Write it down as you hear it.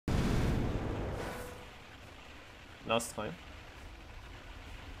last try.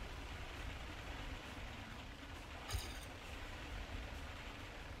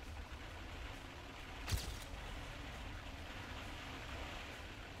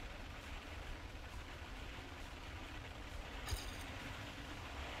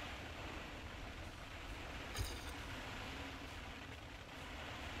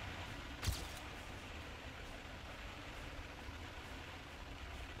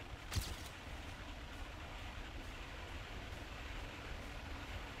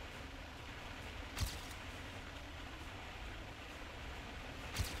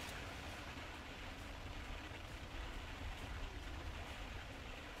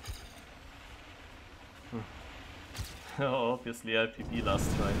 Obviously IPP last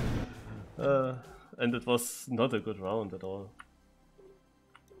try. And it was not a good round at all.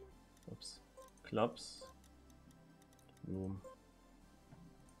 Oops. Clubs. Room.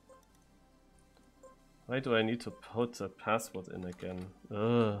 Why do I need to put the password in again?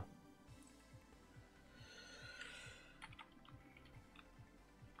 Ugh.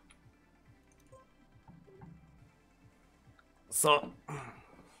 So,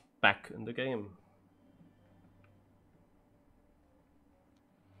 back in the game.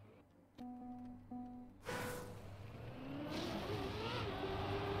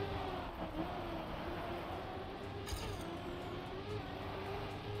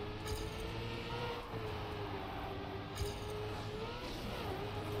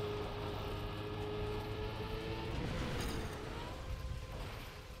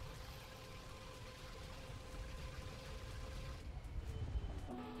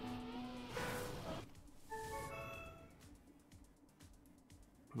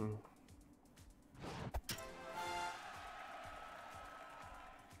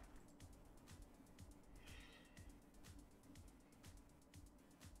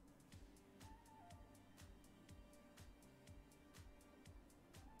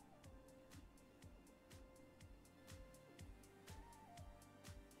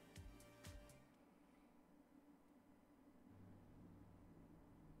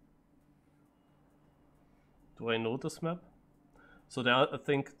 Do I know this map? So there are, I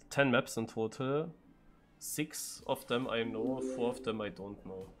think, 10 maps in total. 6 of them I know, 4 of them I don't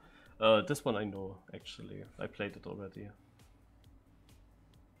know. This one I know, actually. I played it already.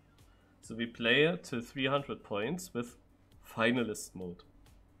 So we play to 300 points with Finalist mode.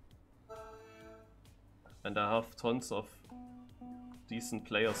 And I have tons of decent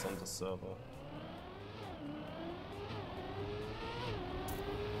players on the server.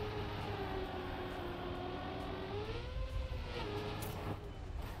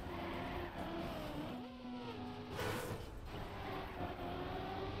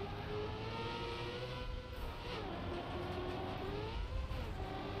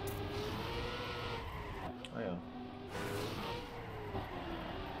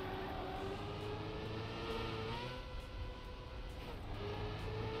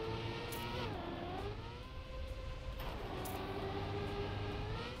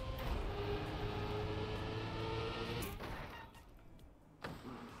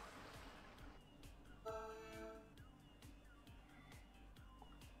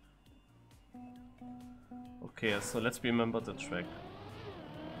 Okay, so let's remember the track.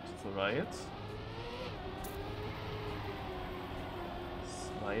 To the right.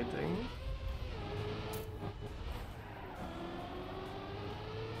 Sliding.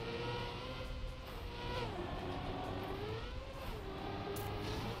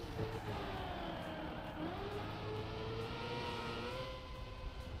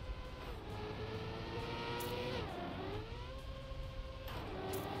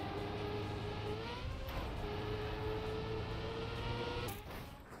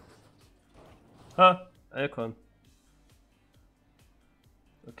 Ha! Alcon.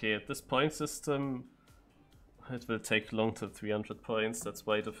 Okay, at this point system, it will take long to 300 points. That's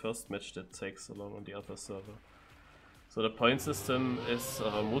why the first match did take so long on the other server. So the point system is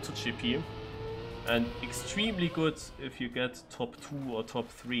MotoGP, and extremely good if you get top 2 or top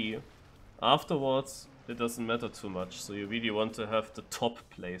 3. Afterwards, it doesn't matter too much, so you really want to have the top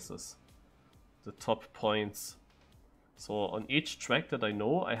places, the top points. So on each track that I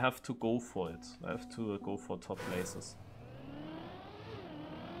know, I have to go for it. I have to go for top places.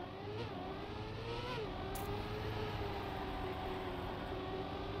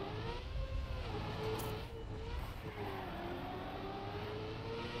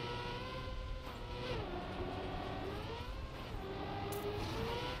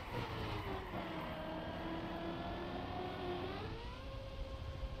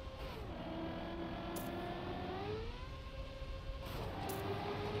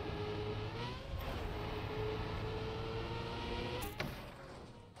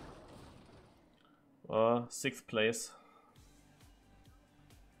 6th place.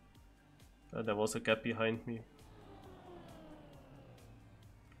 There was a gap behind me.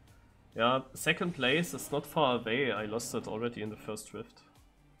 Yeah, 2nd place is not far away. I lost it already in the first drift.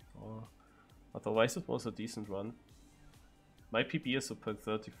 Otherwise it was a decent run. My PB is a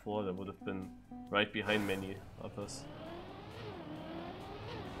 0.34, that would have been right behind many others.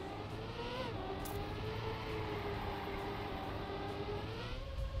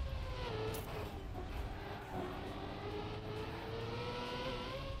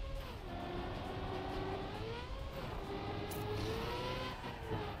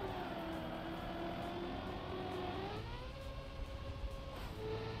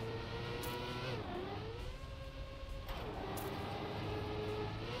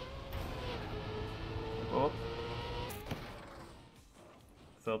 Oh.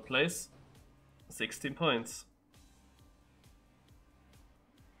 3rd place, 16 points.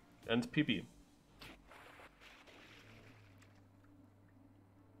 And PB.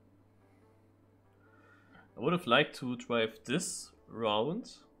 I would have liked to drive this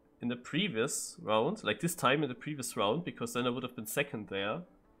round in the previous round, like this time in the previous round, because then I would have been 2nd there.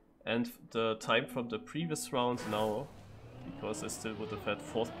 And the time from the previous round now, because I still would have had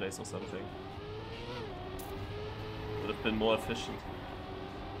 4th place or something. Would have been more efficient.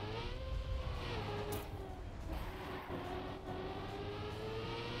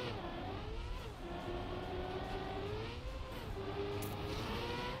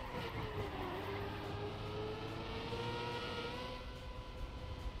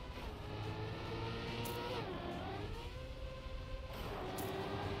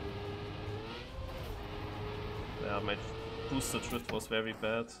 Yeah, my booster drift was very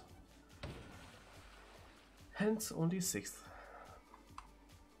bad. And only 6th.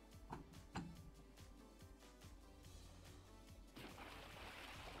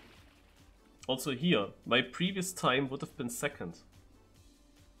 Also here, my previous time would have been 2nd.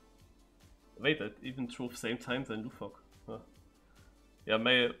 Wait, I even drove same time than Lufok. Huh. Yeah,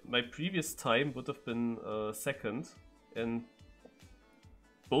 my previous time would have been 2nd in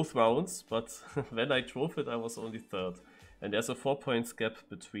both rounds, but when I drove it I was only 3rd. And there's a 4 points gap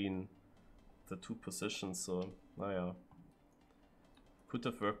between the 2 positions, so naja. Could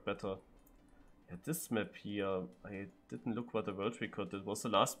have worked better. Yeah, this map here, I didn't look what the world record did. It was the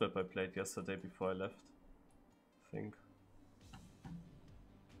last map I played yesterday before I left, I think.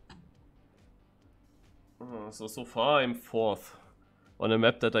 So far I'm 4th. On a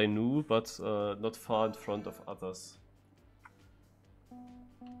map that I knew, but not far in front of others.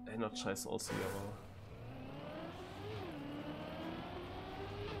 Energize also, ja.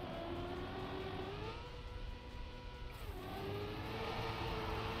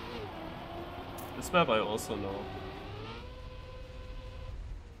 This map I also know.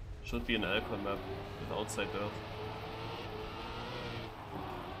 Should be an Alcon map with outside dirt.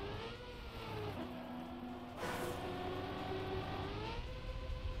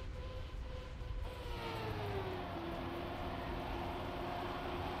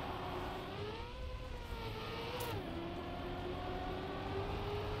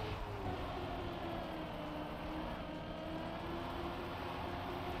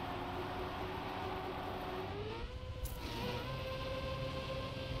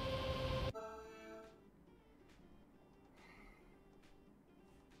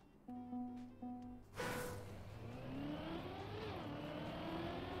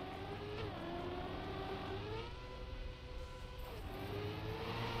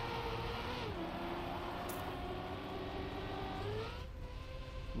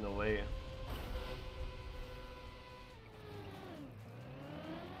 No way.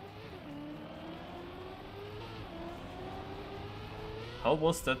 How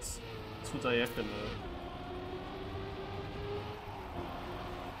was that too diagonal?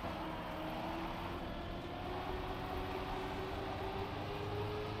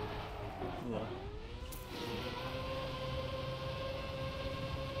 Yeah.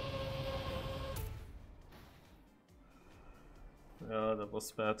 Yeah, that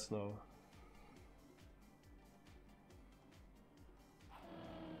was bad now.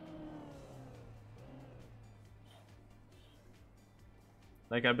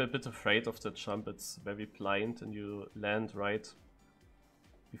 Like, I'm a bit afraid of the jump. It's very blind and you land right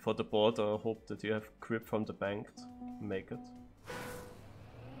before the border. Hope that you have grip from the bank to make it.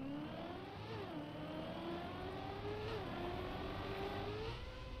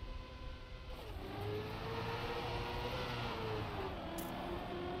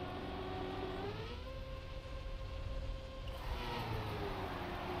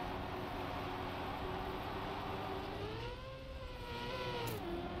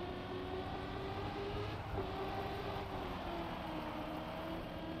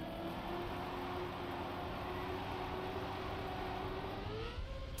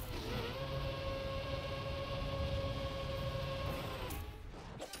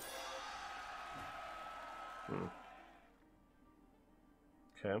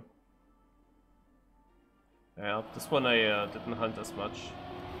 Okay. Yeah, this one I didn't hunt as much.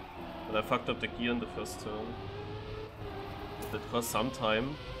 But I fucked up the gear in the first turn. It did cost some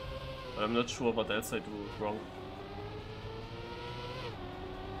time, but I'm not sure what else I do wrong.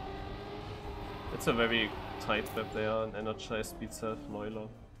 It's a very tight map there, an energized speed self Neuler.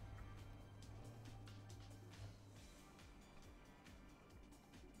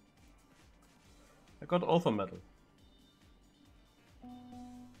 I got author medal.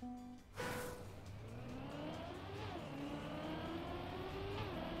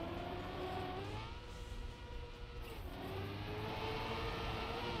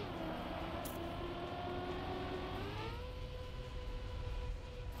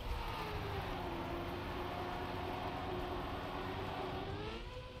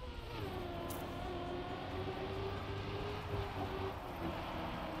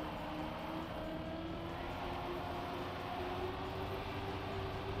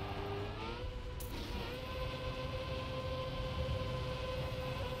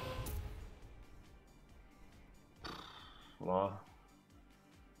 Wow.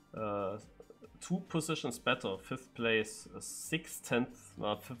 2 positions better, 5th place,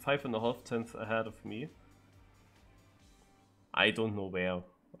 5.5 tenths ahead of me. I don't know where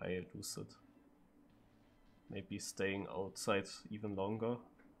I lose it. Maybe staying outside even longer.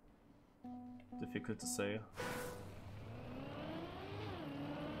 Difficult to say.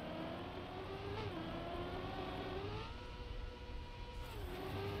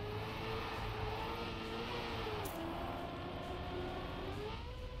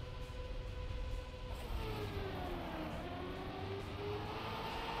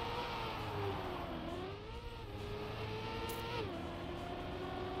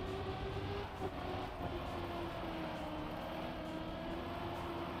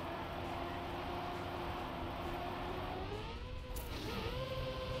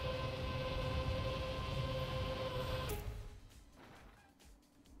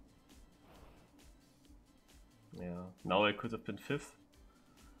 Yeah, now I could have been 5th,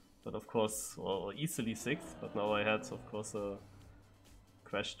 but of course, or easily 6th, but now I had, of course, a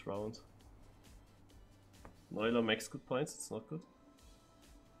crashed round. Neuler makes good points, it's not good.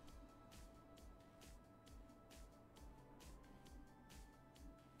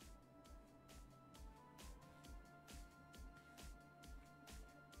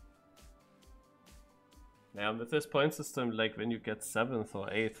 Yeah, with this point system, like when you get 7th or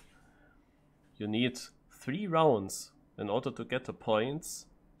 8th, you need 3 rounds in order to get the points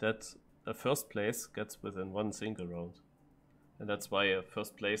that a first place gets within one single round. And that's why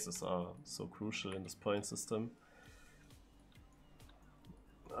first places are so crucial in this point system.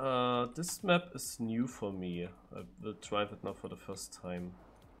 This map is new for me. I will drive it now for the first time.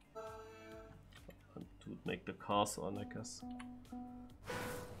 And to make the cars on, I guess.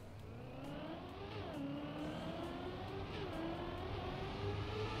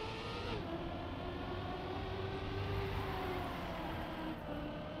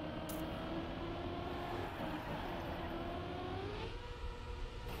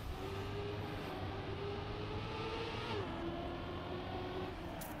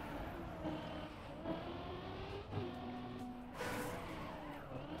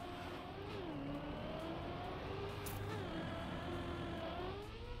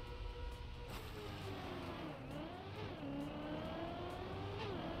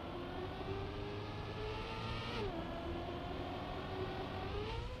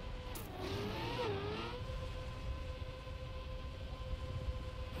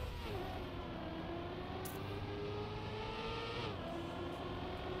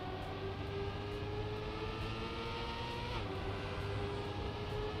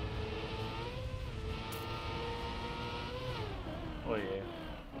 Oh yeah.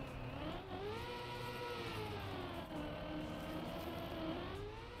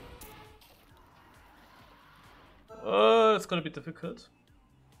 It's gonna be difficult.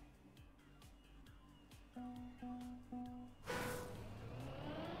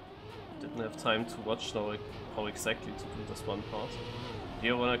 Didn't have time to watch now how exactly to do this one part.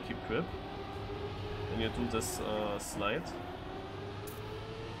 Here I wanna keep grip. When you do this slide.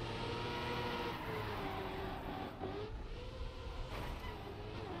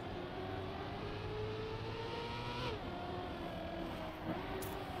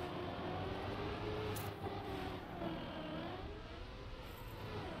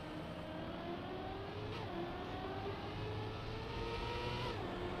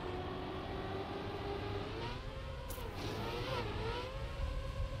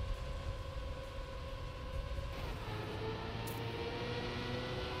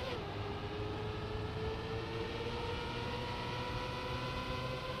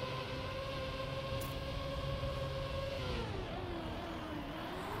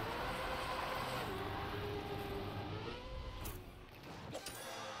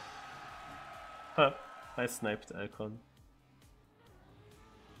 I sniped Alcon.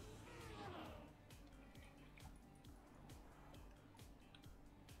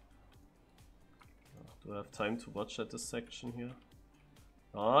 Do I have time to watch at this section here?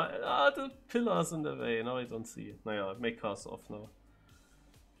 The pillars in the way. Now I don't see it. Naja, make cars off now.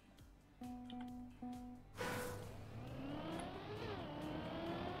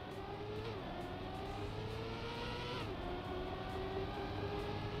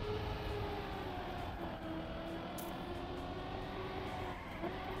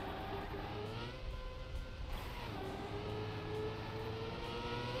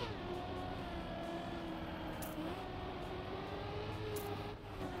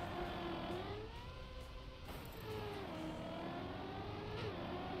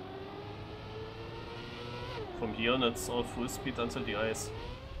 From here on it's all full speed until the ice.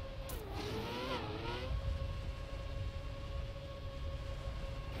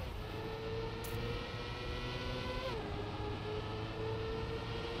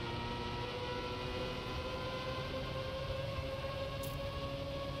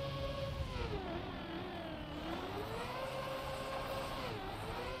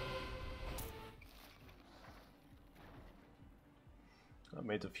 I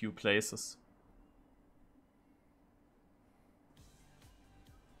made a few places.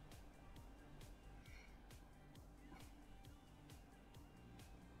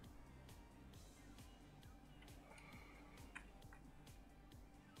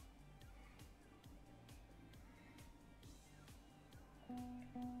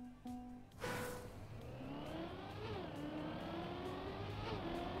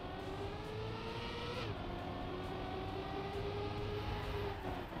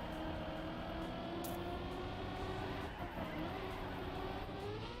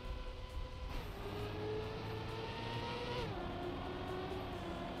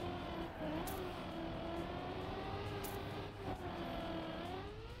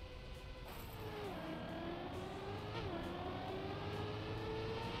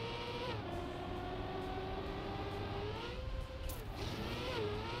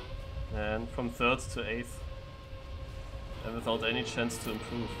 And from 3rd to 8th. And without any chance to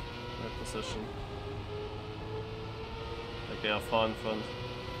improve my position. Like they are far in front.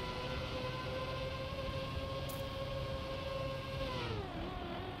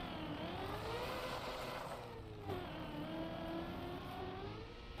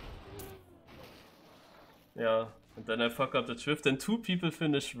 Yeah, and then I fuck up the drift and 2 people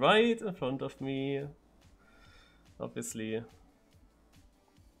finish right in front of me. Obviously.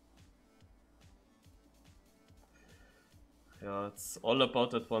 Yeah, it's all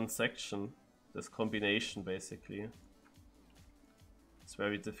about that one section. This combination basically. It's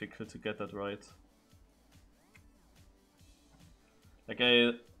very difficult to get that right. Like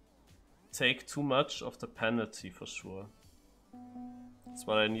I take too much of the penalty for sure. That's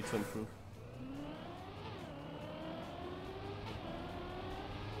what I need to improve.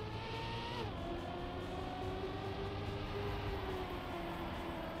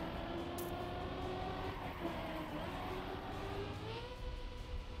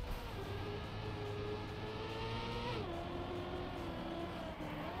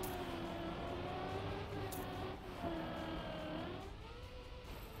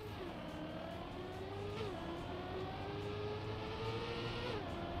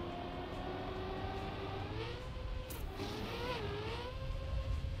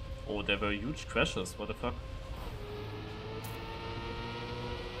 Oh, there were huge crashes, what the fuck?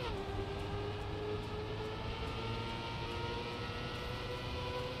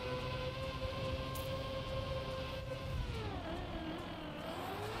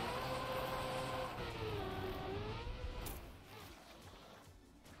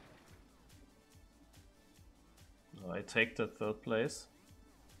 I take the 3rd place.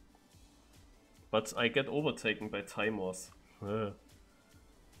 But I get overtaken by timers.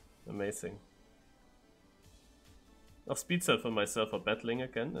 Amazing. Off speed set for myself are battling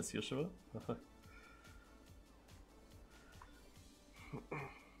again, as usual.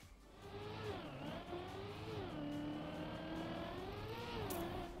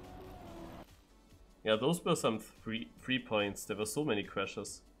 Yeah, those were some 3 points. There were so many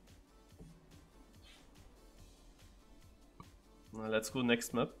crashes. Let's go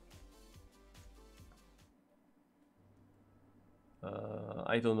next map.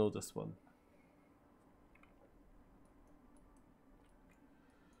 I don't know this one.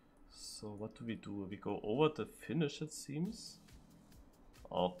 So what do? We go over the finish, it seems.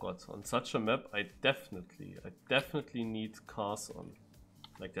 Oh god, on such a map I definitely need cars on.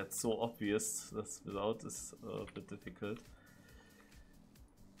 Like that's so obvious, that's without is a bit difficult.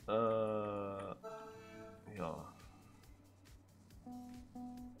 Digga.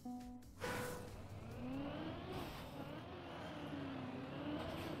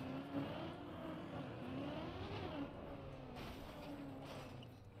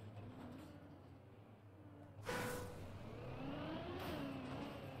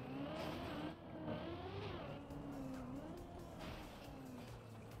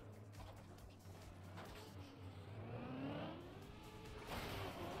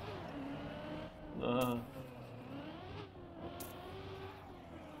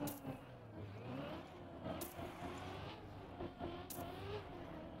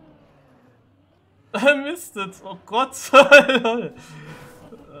 I missed it. Oh Gott. So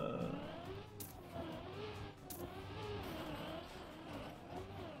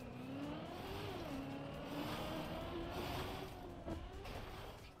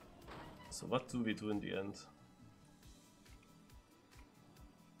what do we do in the end?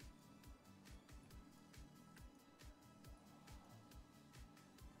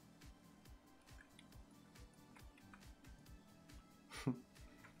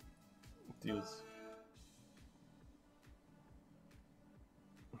 Dudes.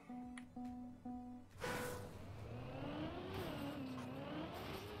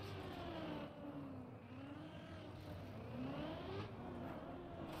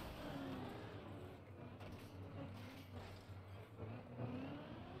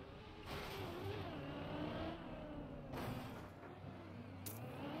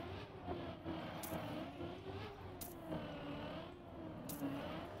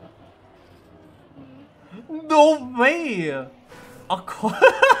 No way! Oh God!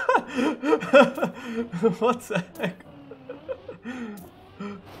 What the heck?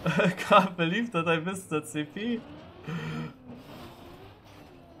 I can't believe that I missed that CP.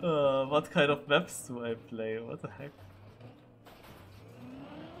 What kind of maps do I play? What the heck?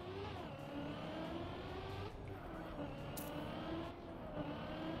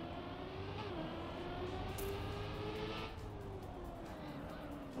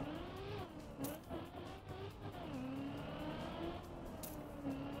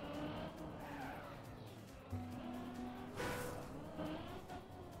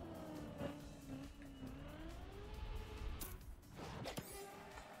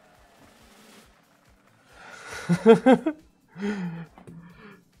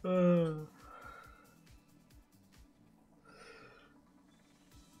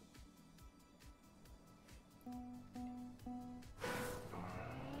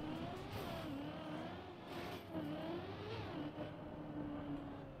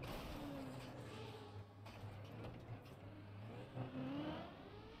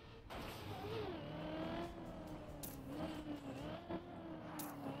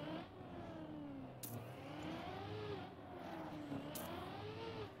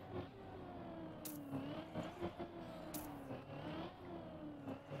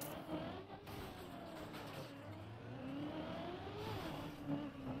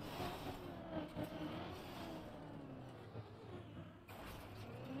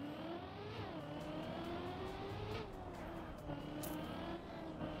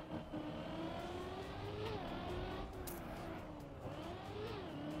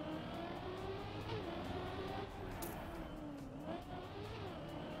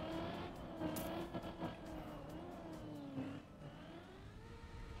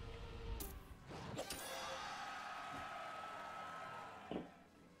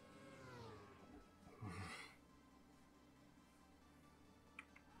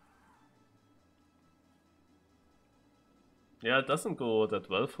 Yeah, it doesn't go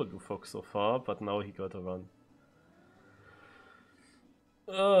that well for Lufox so far, but now he got a run.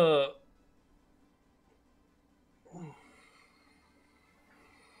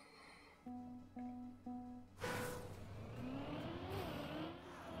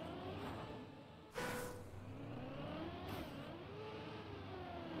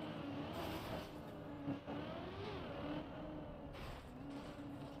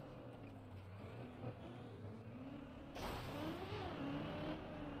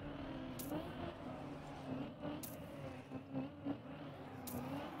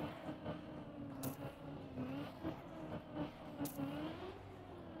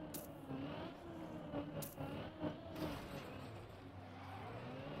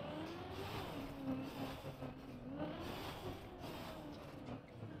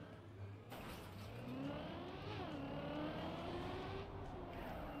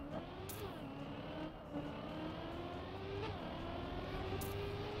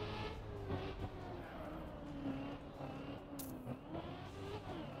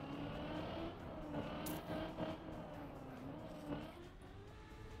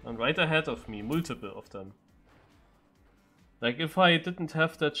 And right ahead of me, multiple of them. Like, if I didn't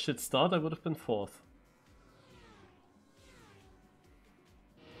have that shit start, I would have been 4th.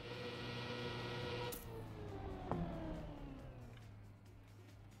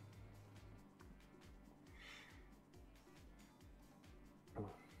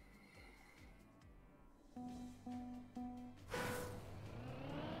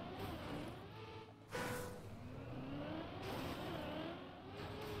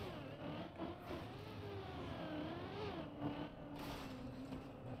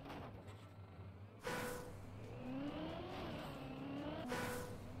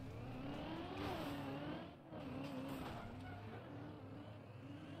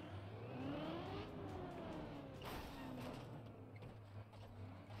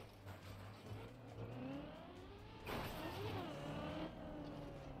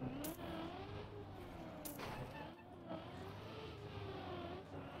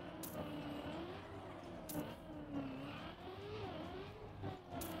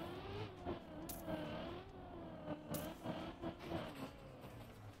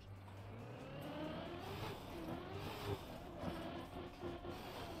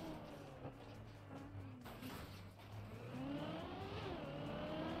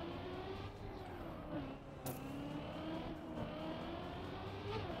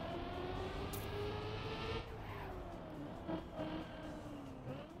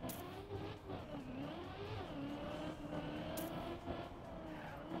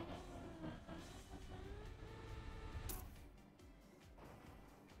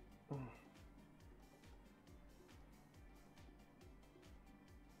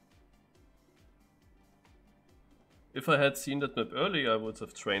 If I had seen that map earlier, I would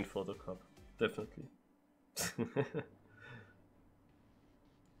have trained for the cup. Definitely.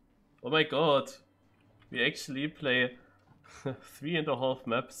 Oh my god. We actually play 3.5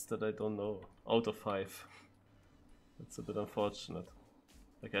 maps that I don't know. Out of 5. That's a bit unfortunate.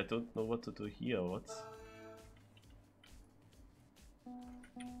 Like, I don't know what to do here. What?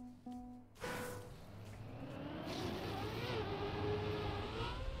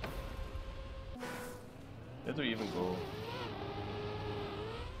 Where do we even go?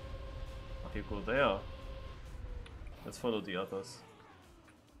 Okay, go there. Let's follow the others.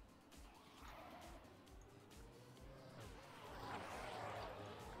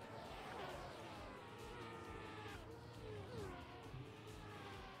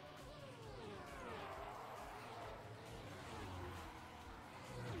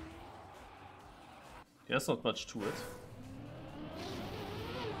 There's not much to it.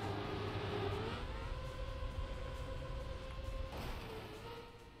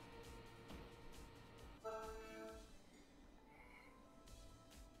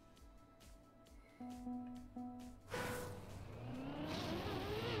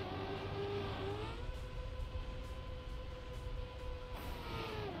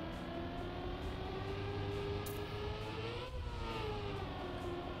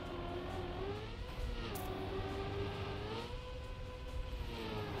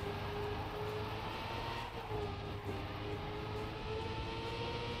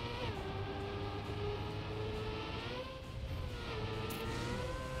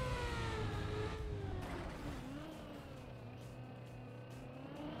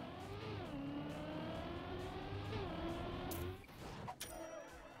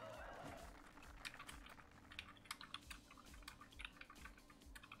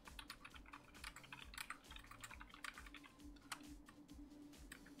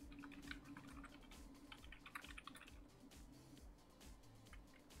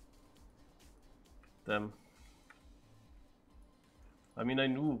 Damn. I mean, I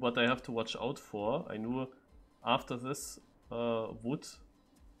knew what I have to watch out for. I knew after this wood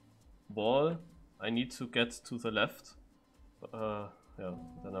wall, I need to get to the left. Yeah,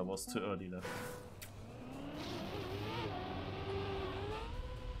 then I was too early left.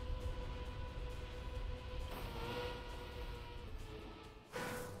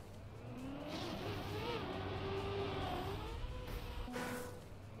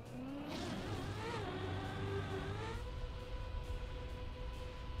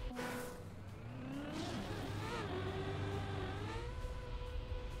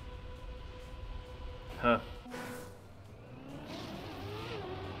 Huh.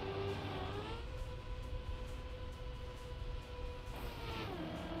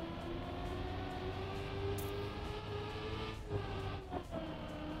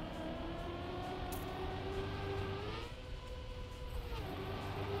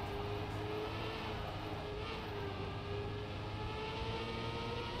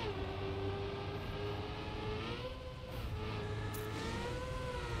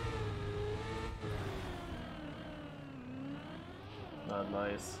 Yeah,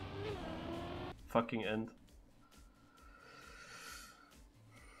 nice. Fucking end.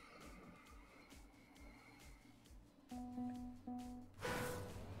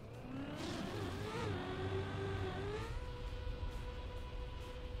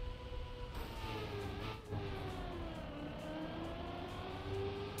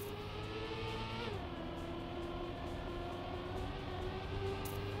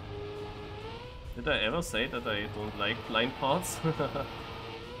 Did I ever say that I don't like blind parts?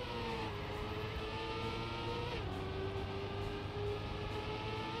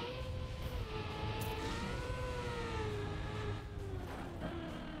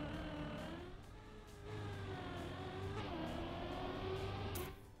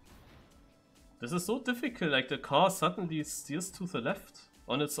 This is so difficult, like the car suddenly steers to the left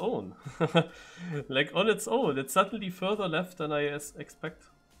on its own. Like on its own, it's suddenly further left than I expect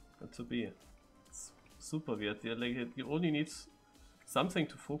it to be. It's super weird. You only need something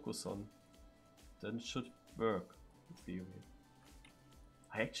to focus on, then it should work, in theory.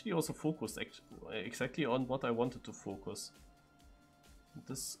 I actually also focused exactly on what I wanted to focus.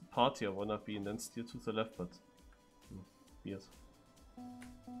 This part here wanna be and then steer to the left, but weird.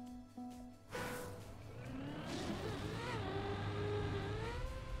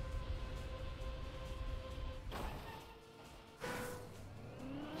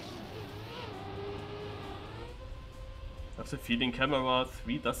 I have the feeling camera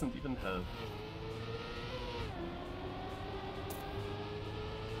 3 doesn't even help.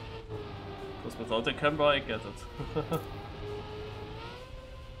 Because without the camera I get it.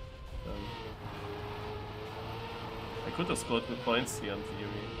 I could have scored good points here in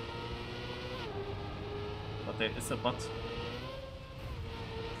theory. But there is a but.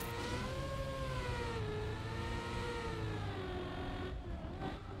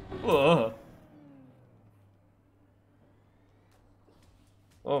 Whoa.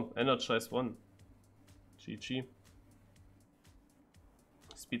 Oh, energized 1. GG.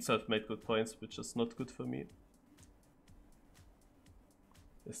 Speed Self made good points, which is not good for me.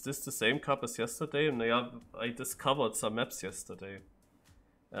 Is this the same cup as yesterday? Yeah, I discovered some maps yesterday.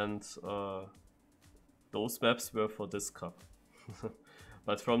 And those maps were for this cup.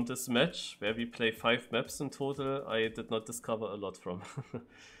 But from this match, where we play 5 maps in total, I did not discover a lot from.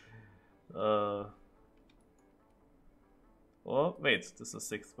 Oh, wait, this is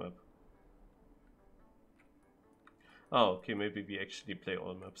 6th map. Oh, okay, maybe we actually play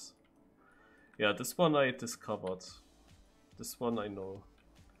all maps. Yeah, this one I discovered. This one I know.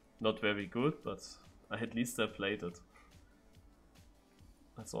 Not very good, but at least I played it.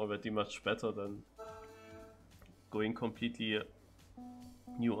 That's already much better than going completely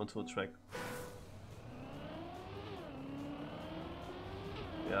new onto a track.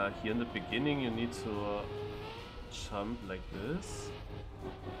 Yeah, here in the beginning you need to jump like this.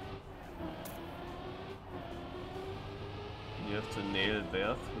 You have to nail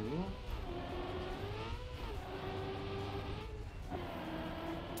there through.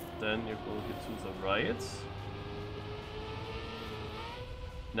 Then you go here to the right.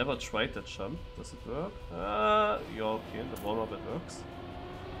 Never tried that jump. Does it work? Yeah, okay, in the warm-up it works.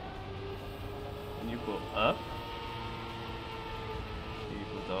 And you go up. Here you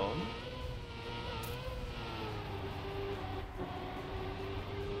go down.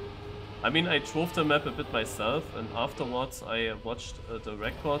 I mean, I drove the map a bit myself, and afterwards I watched the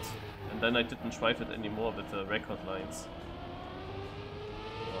record, and then I didn't drive it anymore with the record lines.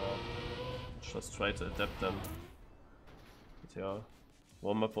 Just try to adapt them. But yeah,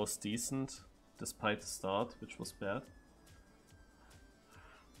 warm-up was decent, despite the start, which was bad.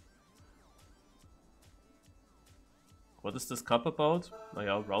 What is this cup about?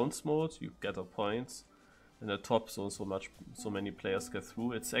 Naja, rounds mode, you gather points. In the top, so many players get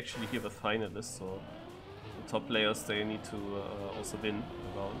through. It's actually here with Finalist, so the top players, they need to also win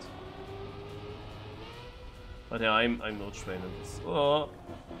a round. But yeah, I'm notrain in this. Oh.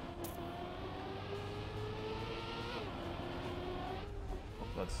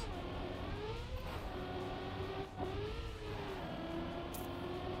 But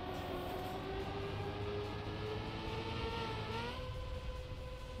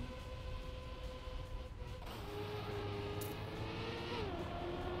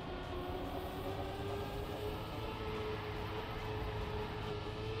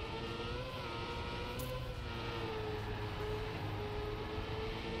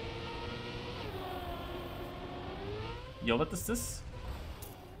yo, what is this?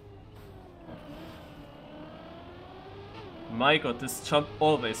 My god, this jump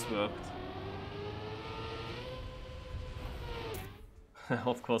always worked.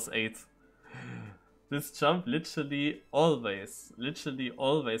 Of course, 8th. This jump literally always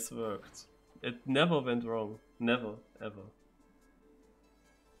worked. It never went wrong. Never, ever.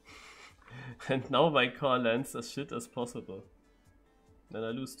 And now my car lands as shit as possible. Then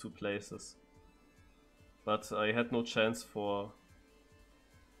I lose 2 places. But I had no chance for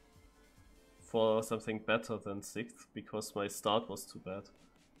something better than 6th because my start was too bad.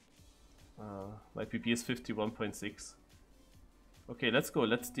 My PP is 51.6. Okay, let's go.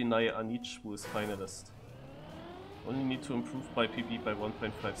 Let's deny Anish, who is finalist. Only need to improve my PP by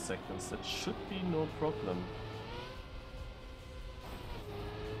 1.5 seconds. That should be no problem.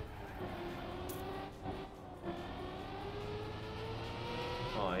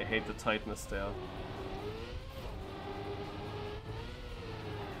 Oh, I hate the tightness there.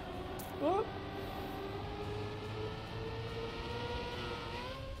 Oh.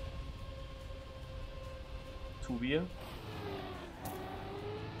 Two beer.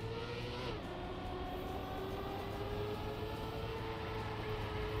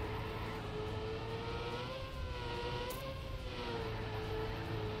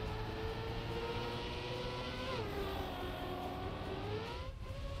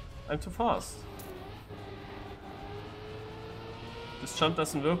 I'm too fast. This jump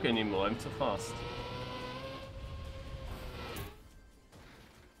doesn't work anymore, I'm too fast.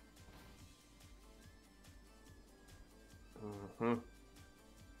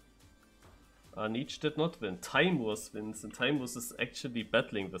 Anish did not win. Timewars wins, and Timewars is actually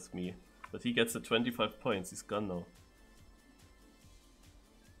battling with me. But he gets the 25 points, he's gone now.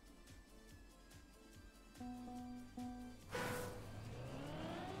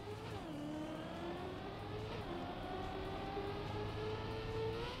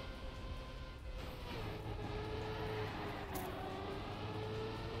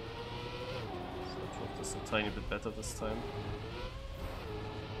 A tiny bit better this time.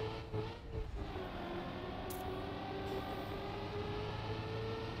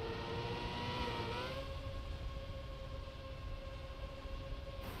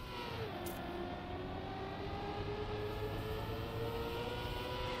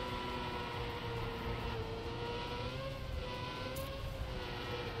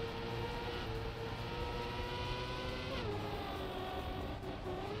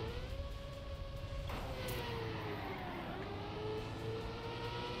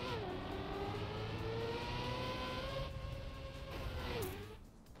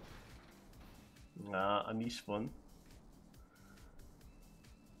 Anish won.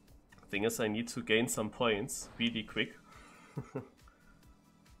 Thing is, I need to gain some points really quick.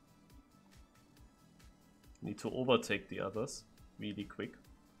 Need to overtake the others really quick.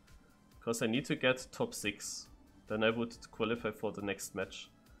 Because I need to get top 6. Then I would qualify for the next match.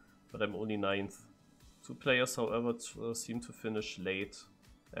 But I'm only 9th. 2 players, however, seem to finish late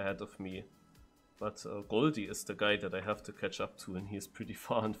ahead of me. But Goldie is the guy that I have to catch up to, and he is pretty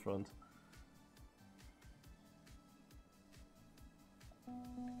far in front.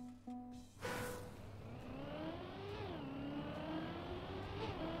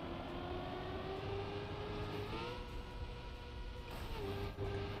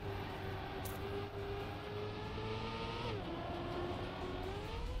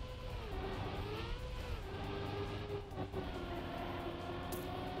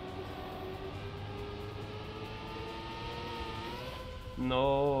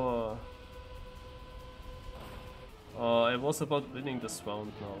 No. I was about winning this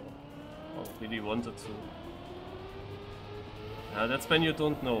round now. I really wanted to. Yeah, that's when you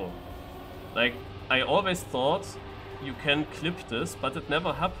don't know. Like, I always thought you can clip this, but it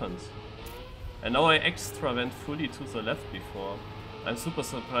never happened. And now I extra went fully to the left before. I'm super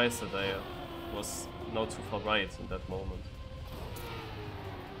surprised that I was now too far right in that moment.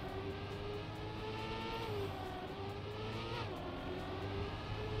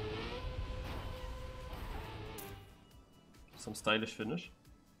 Some stylish finish.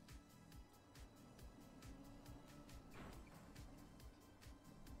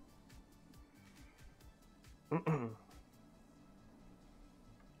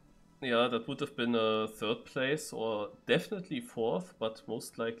 Yeah, that would have been a 3rd place, or definitely 4th, but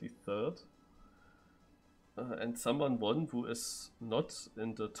most likely 3rd. And someone won who is not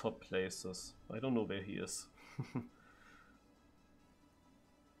in the top places. I don't know where he is.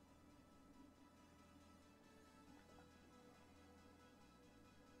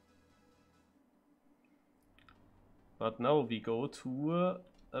 But now we go to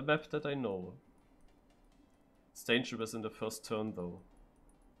a map that I know. It's dangerous in the first turn though.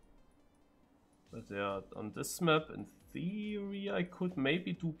 But yeah, on this map, in theory, I could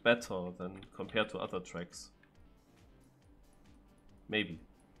maybe do better than compared to other tracks. Maybe.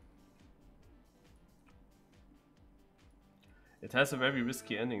 It has a very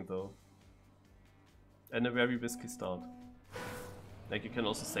risky ending though. And a very risky start. Like, you can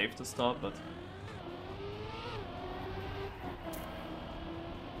also save the start, but...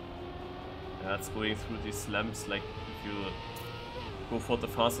 yeah, it's going through these lamps, like, if you go for the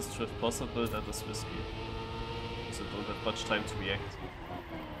fastest drift possible, that is risky. So don't have much time to react.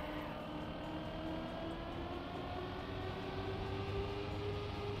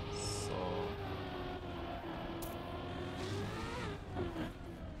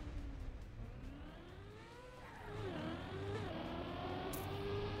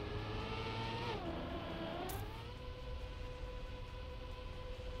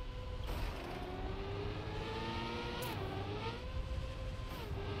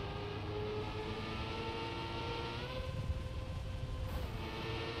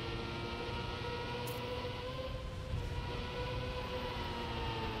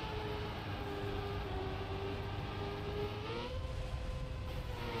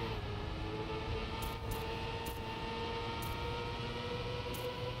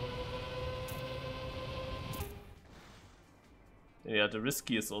 Yeah, the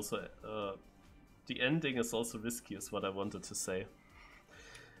risky is also, the ending is also risky is what I wanted to say.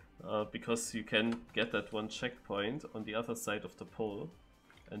 Because you can get that one checkpoint on the other side of the pole,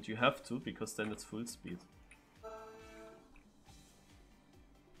 and you have to, because then it's full speed.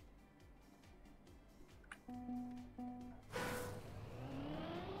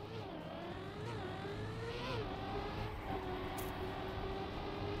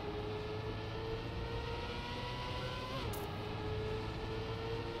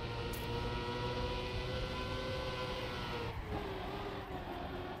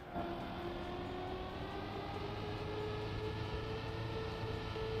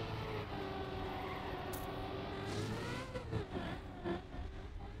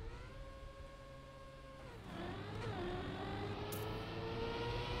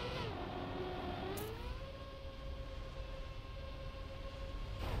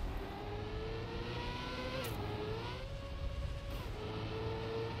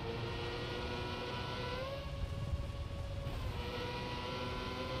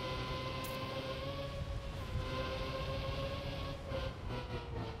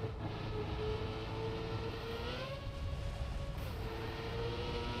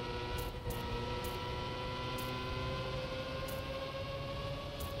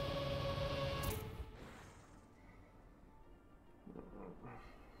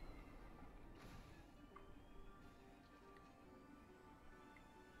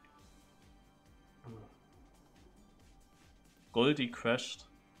 Goldie crashed.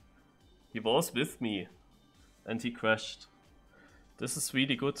 He was with me and he crashed. This is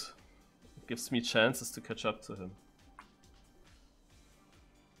really good. It gives me chances to catch up to him.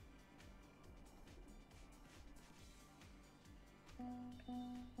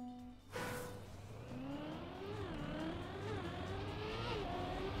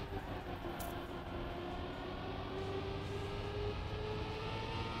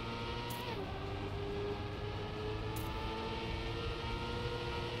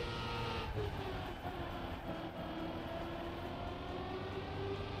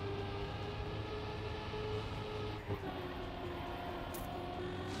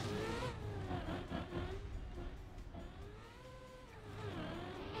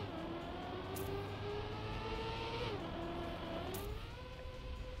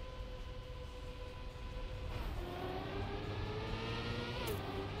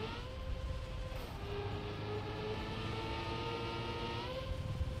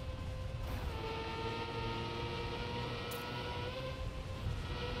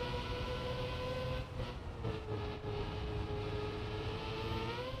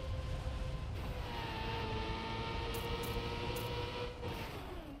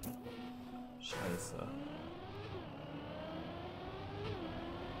 Scheiße.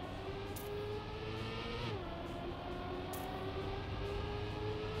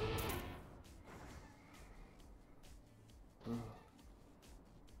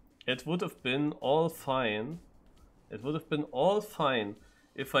 It would have been all fine. It would have been all fine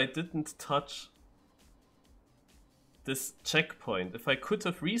if I didn't touch this checkpoint. If I could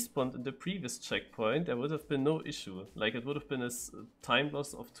have respawned in the previous checkpoint, there would have been no issue. Like, it would have been a time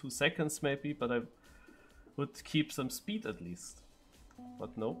loss of 2 seconds maybe, but I would keep some speed at least.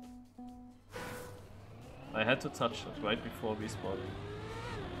 But nope. I had to touch it right before respawning.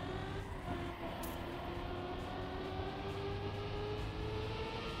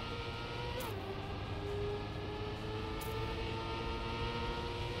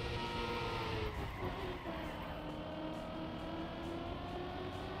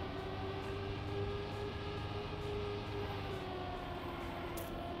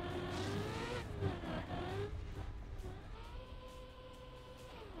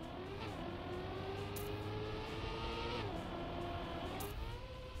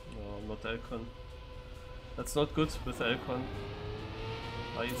 out Elcon. That's not good with Elcon.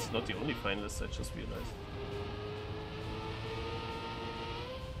 He's not the only finalist, I just realized.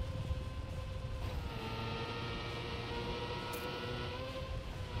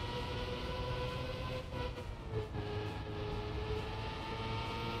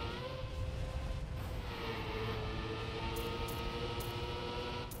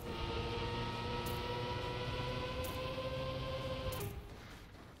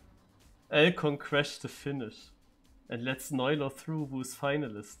 Elcon crashed the finish and lets Neuler through, who's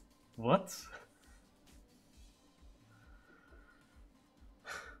finalist. What?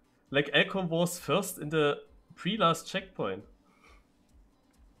 Like, Elcon was first in the pre-last checkpoint.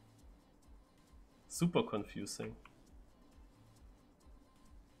 Super confusing.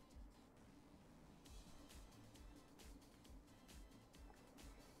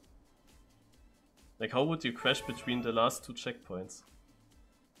 Like, how would you crash between the last two checkpoints?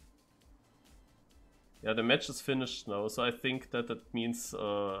 Yeah, the match is finished now, so I think that means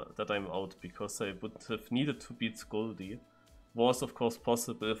that I'm out, because I would have needed to beat Goldie. Was of course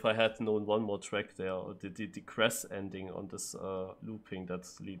possible if I had known one more track there, or the crash ending on this looping.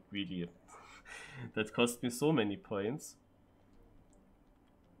 That's really that cost me so many points,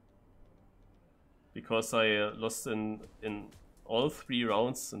 because I lost in all 3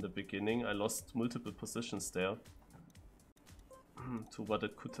 rounds in the beginning. I lost multiple positions there to what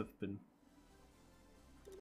it could have been.